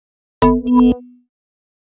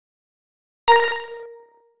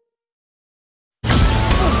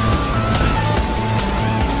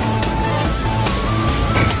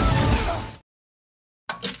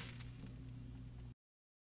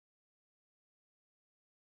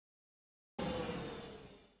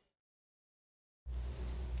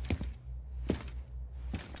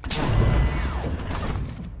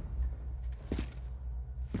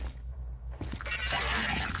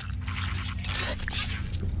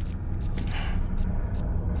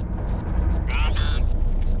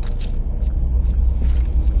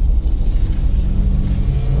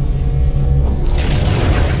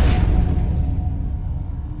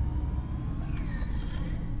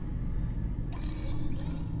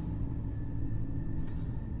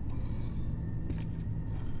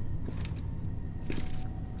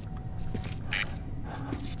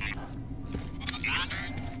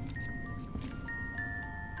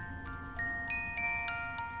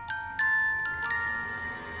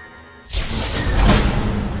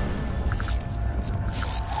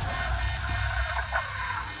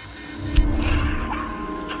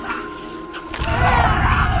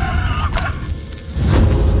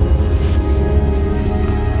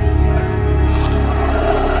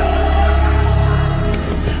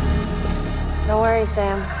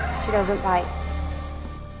Sam. She doesn't bite.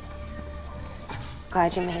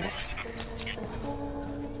 Glad you made it.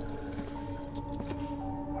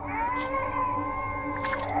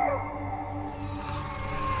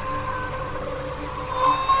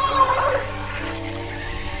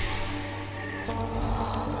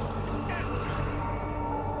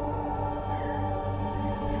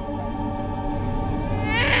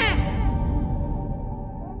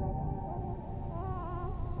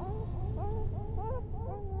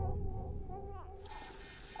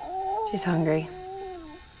 She's hungry.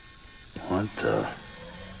 What the?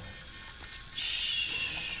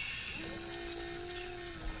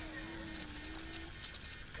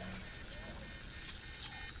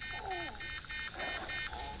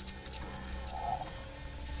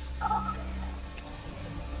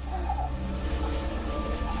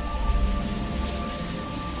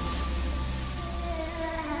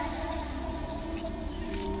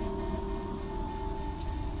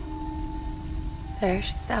 There,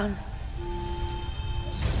 she's down.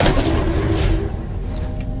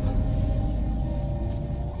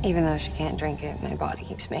 Even though she can't drink it, my body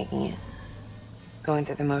keeps making it. Going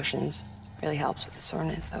through the motions really helps with the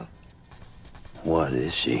soreness, though. What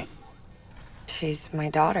is she? She's my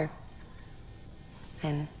daughter.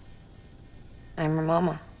 And I'm her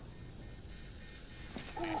mama.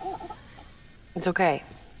 It's okay.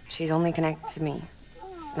 She's only connected to me.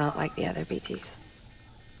 Not like the other BTs.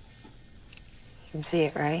 You can see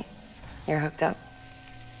it, right? You're hooked up.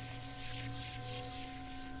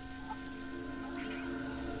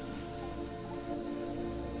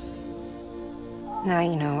 Now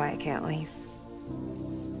you know why I can't leave.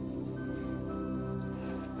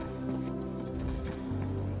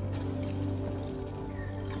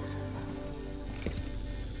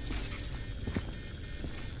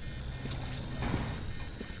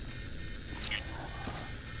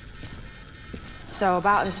 So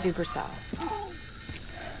about the supercell.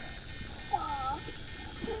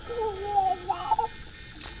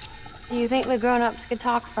 Do you think the grown-ups could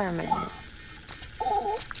talk for a minute?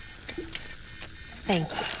 Thank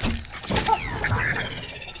you.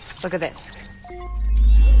 Look at this.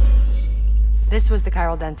 This was the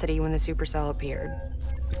chiral density when the supercell appeared.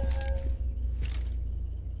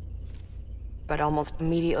 But almost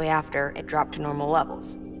immediately after, it dropped to normal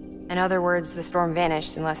levels. In other words, the storm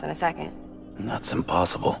vanished in less than a second. That's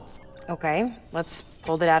impossible. Okay, let's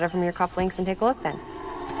pull the data from your cufflinks and take a look then.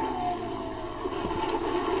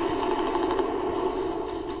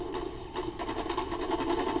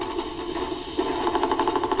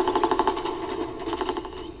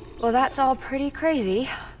 Well, that's all pretty crazy,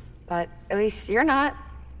 but at least you're not.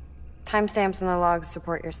 Timestamps in the logs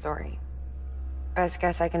support your story. Best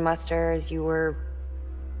guess I can muster is you were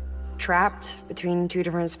trapped between two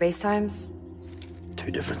different spacetimes.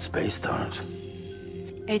 Two different space-times.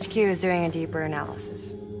 HQ is doing a deeper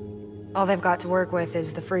analysis. All they've got to work with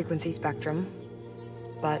is the frequency spectrum,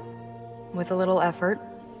 but with a little effort,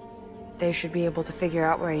 they should be able to figure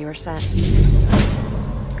out where you were sent.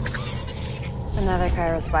 Another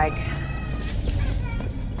chiral spike.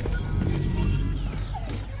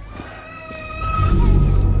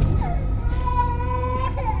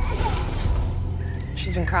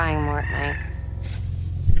 She's been crying more at night.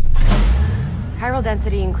 Chiral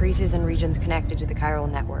density increases in regions connected to the chiral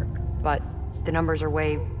network, but the numbers are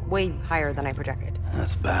way higher than I projected.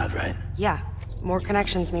 That's bad, right? Yeah, more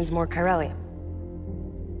connections means more chiralium.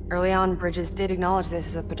 Early on, Bridges did acknowledge this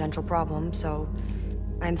as a potential problem, so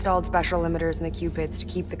I installed special limiters in the Cupids to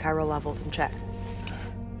keep the chiral levels in check.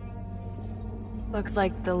 Looks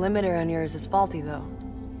like the limiter on yours is faulty, though.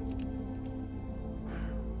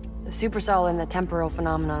 The supercell and the temporal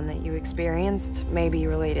phenomenon that you experienced may be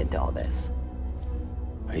related to all this.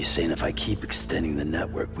 Are you saying if I keep extending the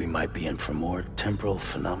network, we might be in for more temporal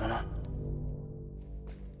phenomena?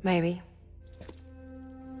 Maybe.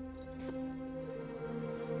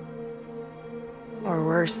 Or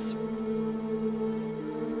worse,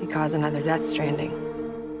 we cause another Death Stranding.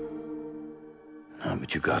 No,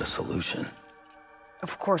 but you got a solution.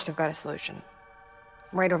 Of course I've got a solution.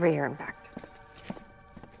 Right over here, in fact.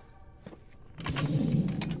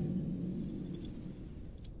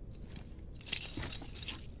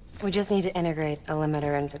 We just need to integrate a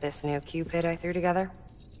limiter into this new Cupid I threw together.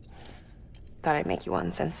 Thought I'd make you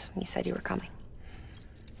one since you said you were coming.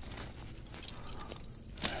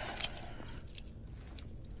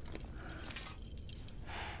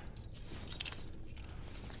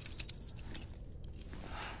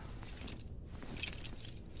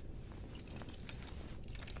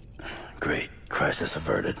 Great. Crisis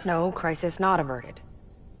averted. No, crisis not averted.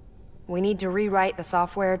 We need to rewrite the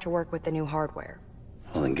software to work with the new hardware.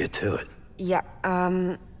 Well, then get to it. Yeah,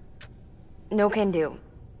 no can do.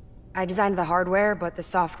 I designed the hardware, but the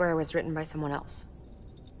software was written by someone else.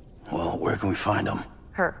 Well, where can we find them?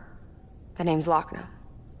 Her. The name's Lochna.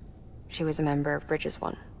 She was a member of Bridges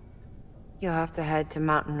 1. You'll have to head to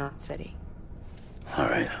Mountain Knot City. All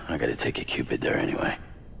right, I gotta take a Cupid there anyway.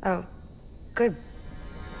 Oh, good.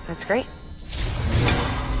 That's great.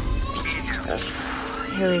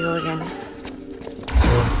 Here we go again.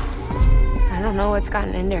 I don't know what's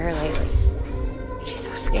gotten into her lately. She's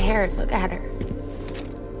so scared. Look at her.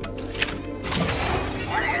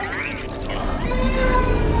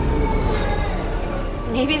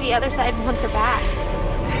 Maybe the other side wants her back.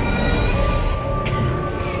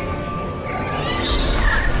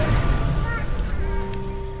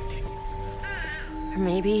 Or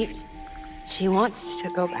maybe she wants to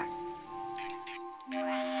go back.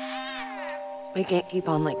 We can't keep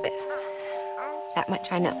on like this. That much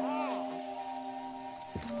I know.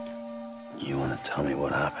 You wanna tell me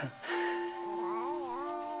what happened?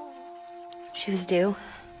 She was due.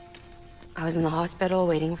 I was in the hospital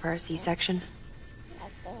waiting for a C-section.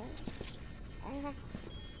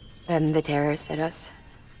 Then the terrorists hit us.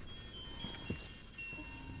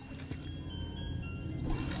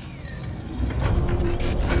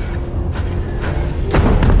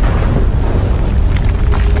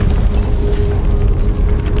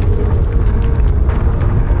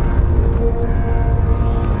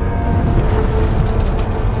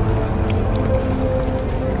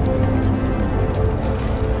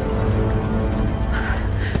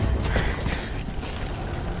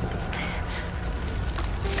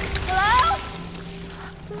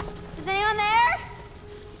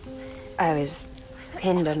 I was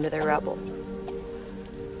pinned under the rubble.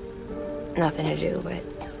 Nothing to do but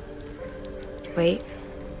wait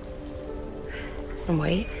and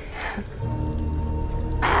wait.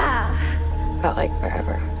 Felt like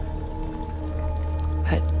forever.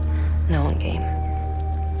 But no one came.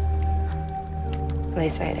 They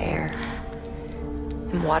said air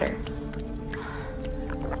and water.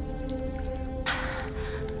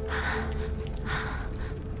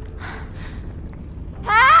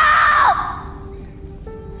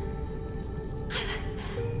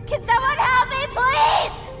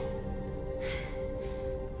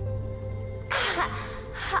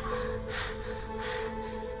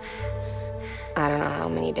 I don't know how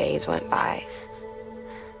many days went by.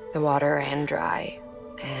 The water ran dry,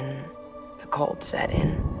 and the cold set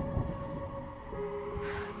in.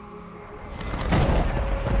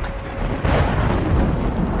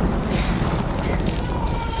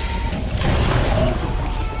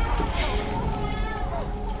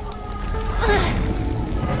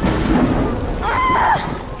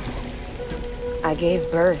 I gave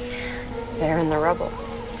birth there in the rubble.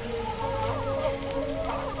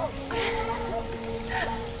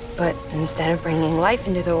 But instead of bringing life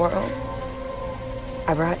into the world,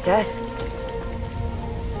 I brought death.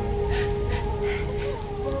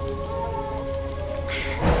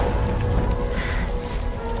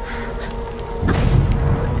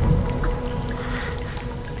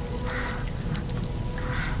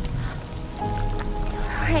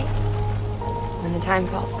 Right. When the time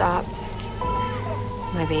fall stopped,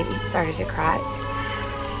 my baby started to cry.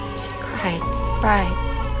 She cried, cried,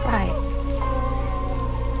 cried.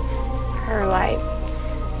 Her life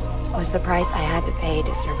was the price I had to pay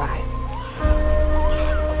to survive.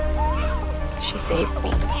 She saved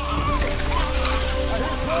me.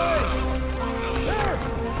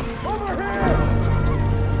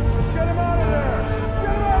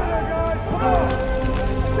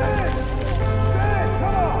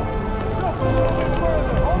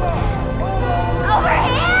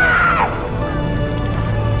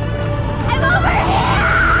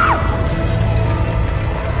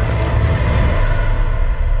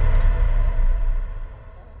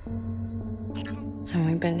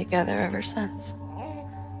 ever since.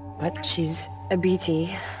 But she's a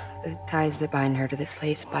BT. The ties that bind her to this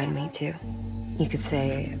place bind me too. You could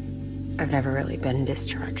say I've never really been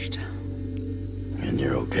discharged. And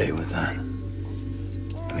you're okay with that?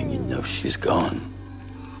 I mean, you know she's gone.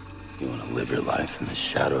 You want to live your life in the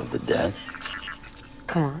shadow of the dead?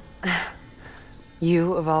 Come on.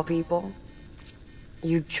 You, of all people,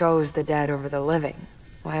 you chose the dead over the living.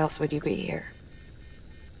 Why else would you be here?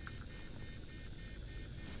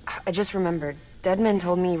 I just remembered. Dead men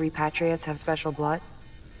told me repatriates have special blood.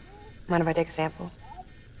 Mind if I take a sample?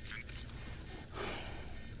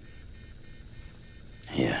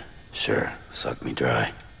 Yeah, sure. Suck me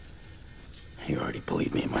dry. You already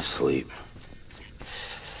believed me in my sleep.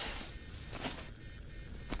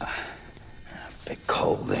 Bit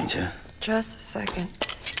cold, ain't you? Just a second.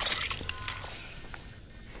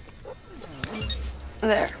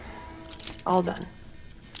 There. All done.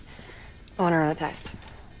 I want to run a test.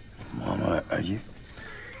 Mama, are you...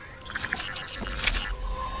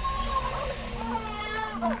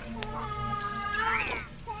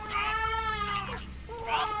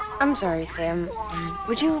 I'm sorry, Sam.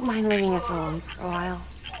 Would you mind leaving us alone for a while?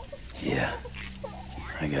 Yeah.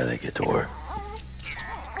 I gotta get to work.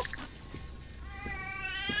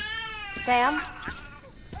 Sam?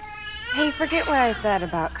 Hey, forget what I said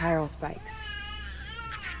about chiral spikes.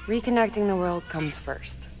 Reconnecting the world comes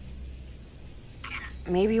first.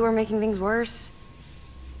 Maybe we're making things worse.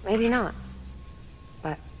 Maybe not.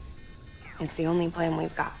 But it's the only plan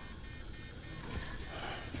we've got.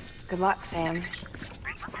 Good luck, Sam.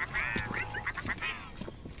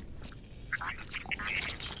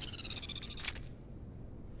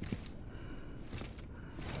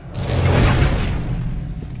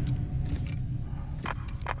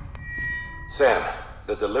 Sam,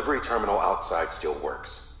 the delivery terminal outside still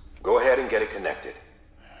works. Go ahead and get it connected.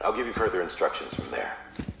 I'll give you further instructions from there.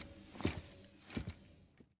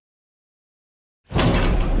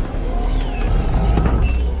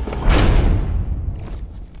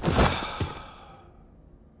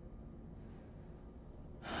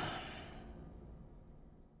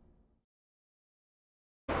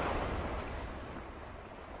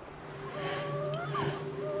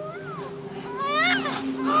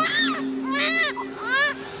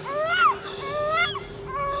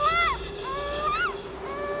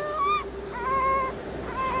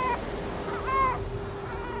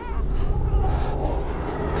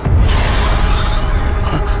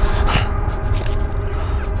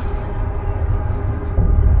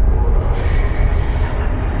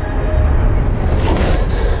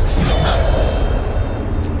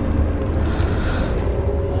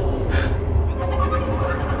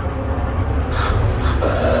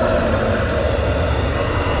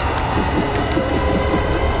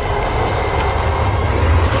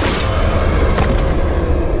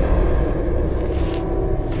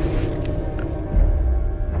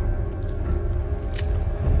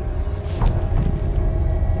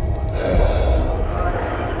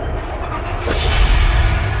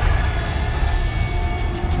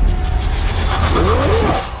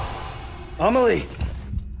 Amelie!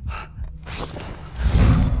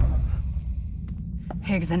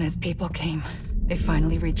 Higgs and his people came. They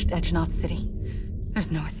finally reached Edgenaught City.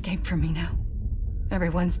 There's no escape for me now.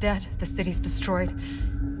 Everyone's dead, the city's destroyed,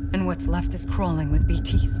 and what's left is crawling with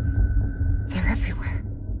BTs. They're everywhere.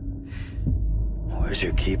 Where's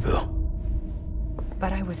your Kipu?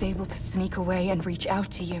 But I was able to sneak away and reach out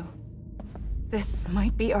to you. This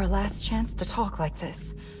might be our last chance to talk like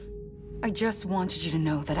this. I just wanted you to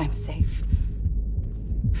know that I'm safe.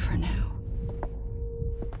 For now.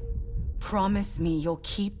 Promise me you'll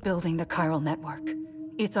keep building the chiral network.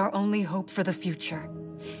 It's our only hope for the future.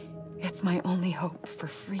 It's my only hope for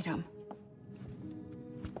freedom.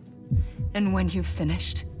 And when you've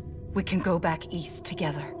finished, we can go back east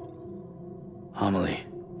together. Amelie,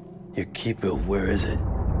 your Kipu, where is it?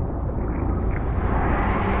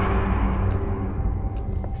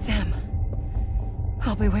 Sam,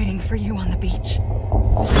 I'll be waiting for you on the beach.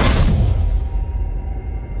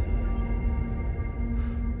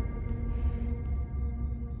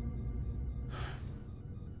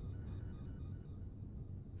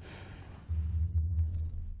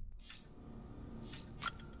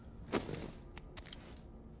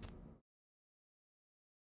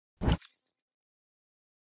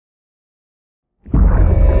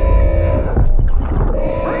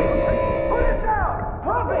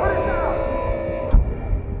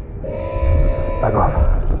 Back off.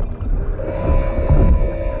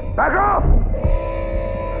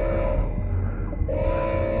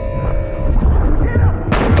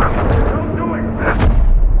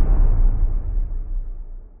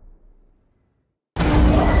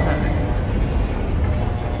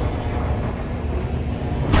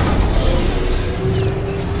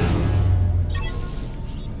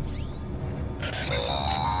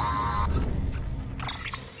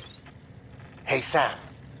 Sam,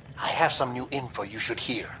 I have some new info you should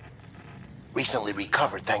hear. Recently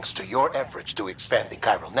recovered thanks to your efforts to expand the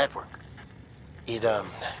chiral network.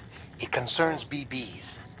 It concerns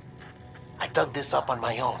BBs. I dug this up on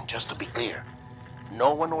my own, just to be clear.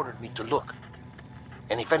 No one ordered me to look.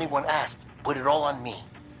 And if anyone asked, put it all on me.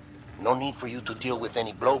 No need for you to deal with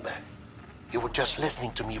any blowback. You were just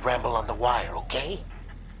listening to me ramble on the wire, okay?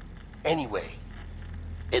 Anyway,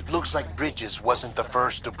 it looks like Bridges wasn't the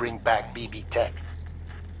first to bring back BB tech.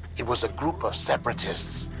 It was a group of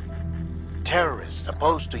separatists. Terrorists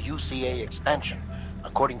opposed to UCA expansion,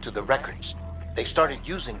 according to the records. They started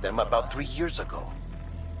using them about 3 years ago.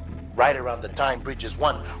 Right around the time Bridges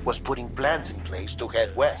 1 was putting plans in place to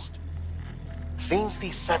head west. Seems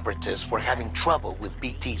these separatists were having trouble with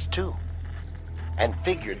BTs too, and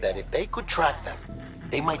figured that if they could track them,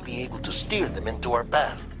 they might be able to steer them into our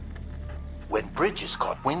path. When Bridges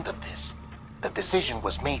caught wind of this, the decision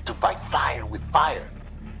was made to fight fire with fire,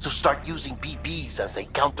 to start using BBs as a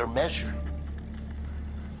countermeasure.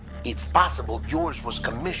 It's possible yours was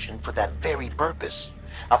commissioned for that very purpose,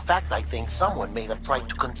 a fact I think someone may have tried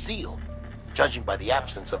to conceal, judging by the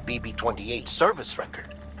absence of BB-28's service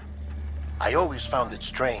record. I always found it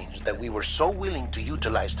strange that we were so willing to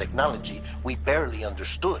utilize technology we barely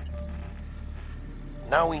understood.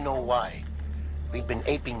 Now we know why. We've been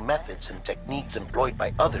aping methods and techniques employed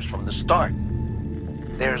by others from the start.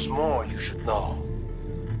 There's more you should know.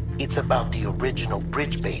 It's about the original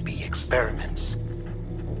Bridge Baby experiments.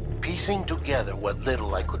 Piecing together what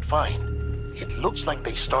little I could find, it looks like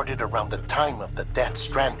they started around the time of the Death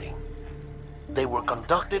Stranding. They were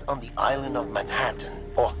conducted on the island of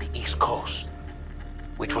Manhattan off the East Coast,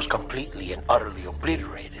 which was completely and utterly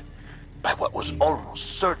obliterated by what was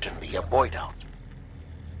almost certainly a void out.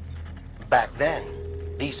 Back then,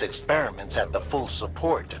 these experiments had the full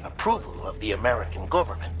support and approval of the American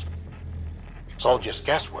government. It's all just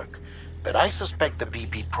guesswork, but I suspect the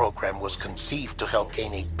BB program was conceived to help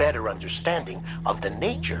gain a better understanding of the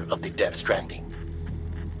nature of the Death Stranding.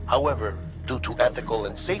 However, due to ethical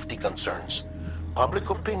and safety concerns, public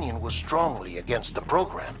opinion was strongly against the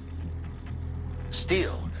program.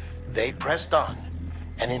 Still, they pressed on,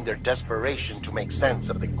 and in their desperation to make sense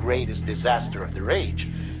of the greatest disaster of their age,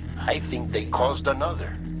 I think they caused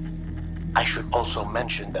another. I should also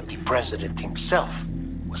mention that the president himself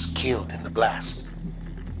was killed in the blast.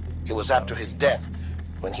 It was after his death,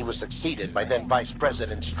 when he was succeeded by then Vice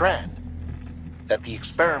President Strand, that the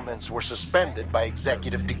experiments were suspended by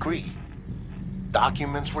executive decree.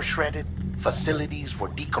 Documents were shredded, facilities were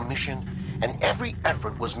decommissioned, and every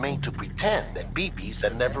effort was made to pretend that BBs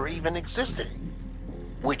had never even existed.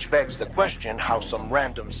 Which begs the question how some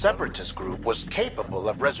random separatist group was capable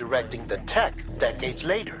of resurrecting the tech decades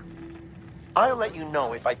later. I'll let you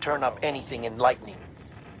know if I turn up anything enlightening.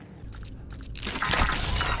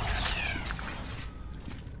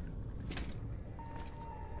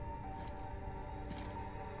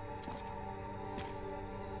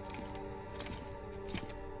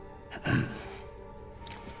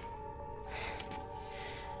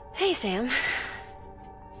 Hey, Sam.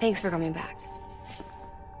 Thanks for coming back.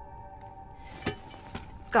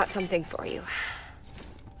 Got something for you.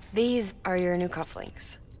 These are your new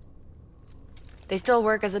cufflinks. They still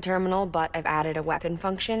work as a terminal, but I've added a weapon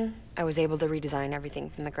function. I was able to redesign everything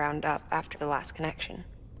from the ground up after the last connection.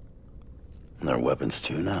 And they're weapons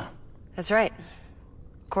too now. That's right.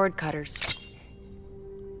 Cord cutters.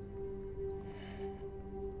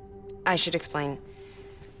 I should explain.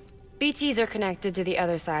 BTs are connected to the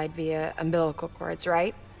other side via umbilical cords,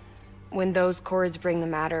 right? When those cords bring the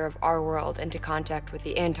matter of our world into contact with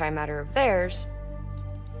the antimatter of theirs,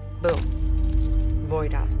 boom,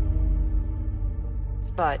 void out.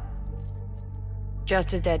 But,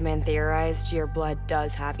 just as Deadman theorized, your blood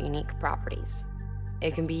does have unique properties.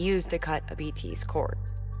 It can be used to cut a BT's cord.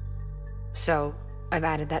 So, I've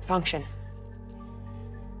added that function.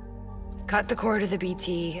 Cut the cord of the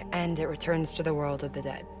BT, and it returns to the world of the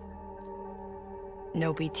dead.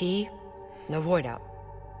 No BT, no void out.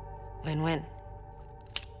 Win-win.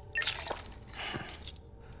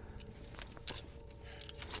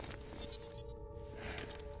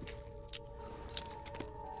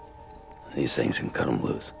 These things can cut them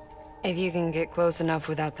loose. If you can get close enough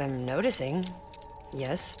without them noticing,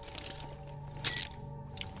 yes.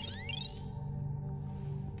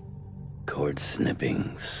 Cord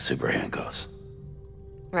snipping, super handcuffs.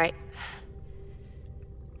 Right.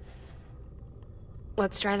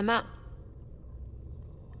 Let's try them out.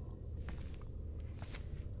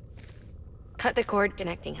 Cut the cord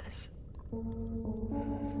connecting us.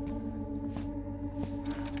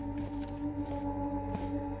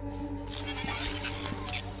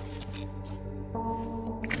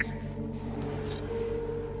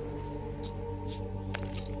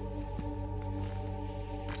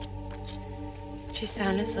 She's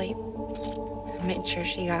sound asleep. I made sure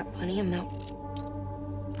she got plenty of milk.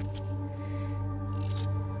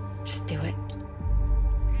 Just do it.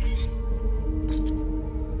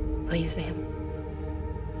 Please, Sam.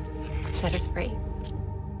 Set us free.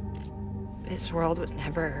 This world was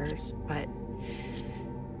never hers, but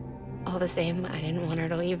all the same, I didn't want her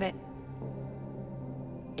to leave it.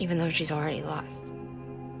 Even though she's already lost.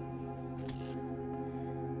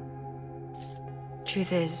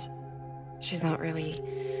 Truth is, she's not really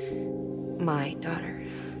my daughter.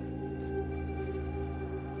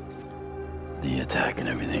 The attack and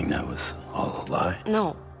everything, that was all a lie?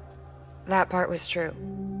 No, that part was true.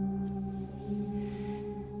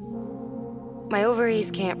 My ovaries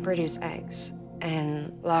can't produce eggs,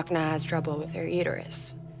 and Lochna has trouble with her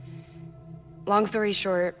uterus. Long story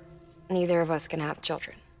short, neither of us can have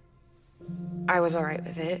children. I was alright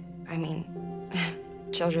with it. I mean,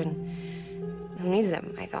 children, who needs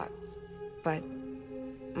them, I thought. But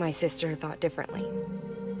my sister thought differently.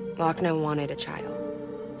 Lochna wanted a child,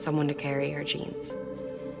 someone to carry her genes.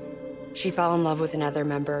 She fell in love with another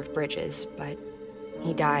member of Bridges, but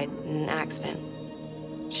he died in an accident.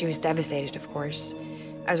 She was devastated, of course,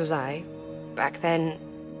 as was I. Back then,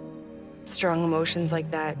 strong emotions like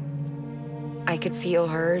that, I could feel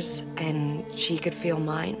hers, and she could feel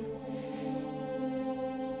mine.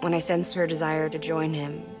 When I sensed her desire to join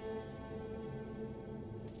him,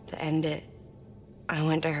 to end it, I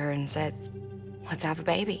went to her and said, let's have a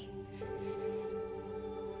baby.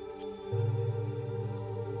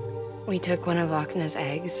 We took one of Lochna's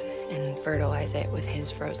eggs and fertilized it with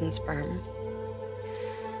his frozen sperm.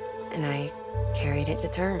 And I carried it to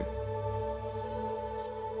term.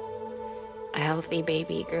 A healthy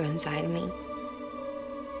baby grew inside of me.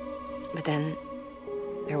 But then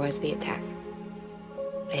there was the attack.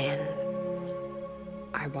 And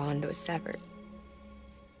our bond was severed.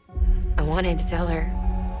 I wanted to tell her.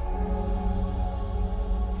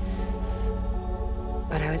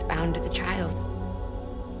 But I was bound to the child.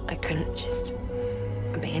 I couldn't just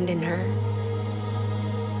abandon her.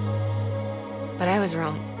 But I was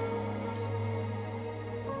wrong.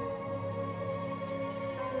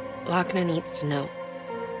 Lochna needs to know.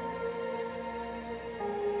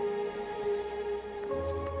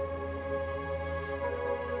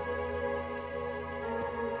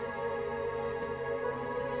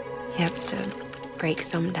 You have to break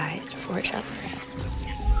some ties to forge others.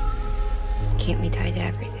 Can't be tied to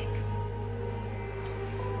everything.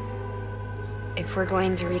 If we're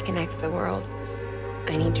going to reconnect the world,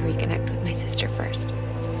 I need to reconnect with my sister first.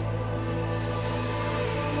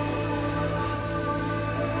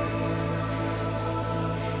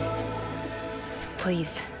 So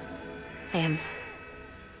please, Sam.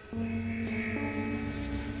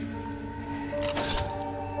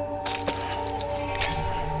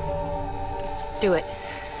 Do it.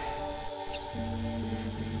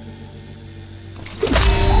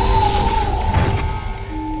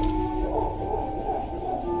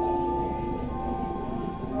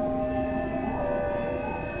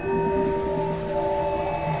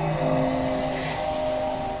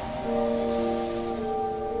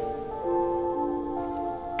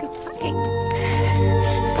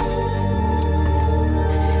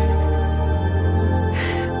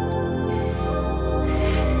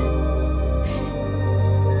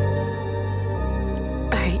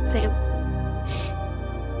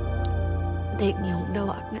 Take me home to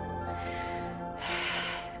Lochna.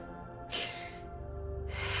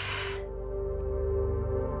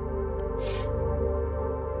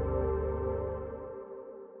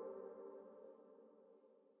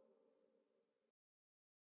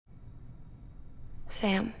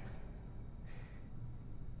 Sam,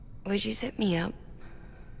 would you sit me up?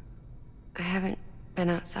 I haven't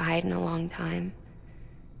been outside in a long time.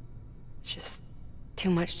 It's just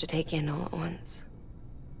too much to take in all at once.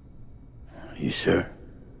 You sure?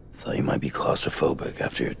 Thought you might be claustrophobic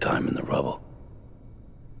after your time in the rubble.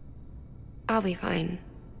 I'll be fine,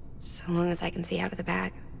 so long as I can see out of the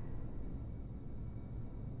bag.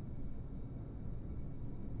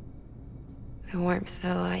 The warmth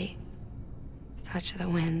of the light, the touch of the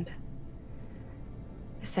wind,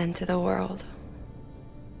 the scent of the world.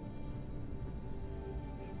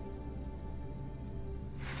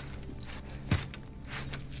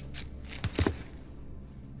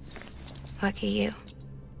 Lucky you.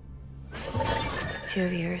 The two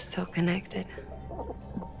of you are still connected.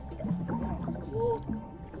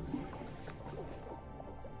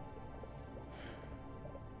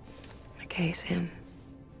 Okay, Sam.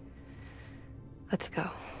 Let's go.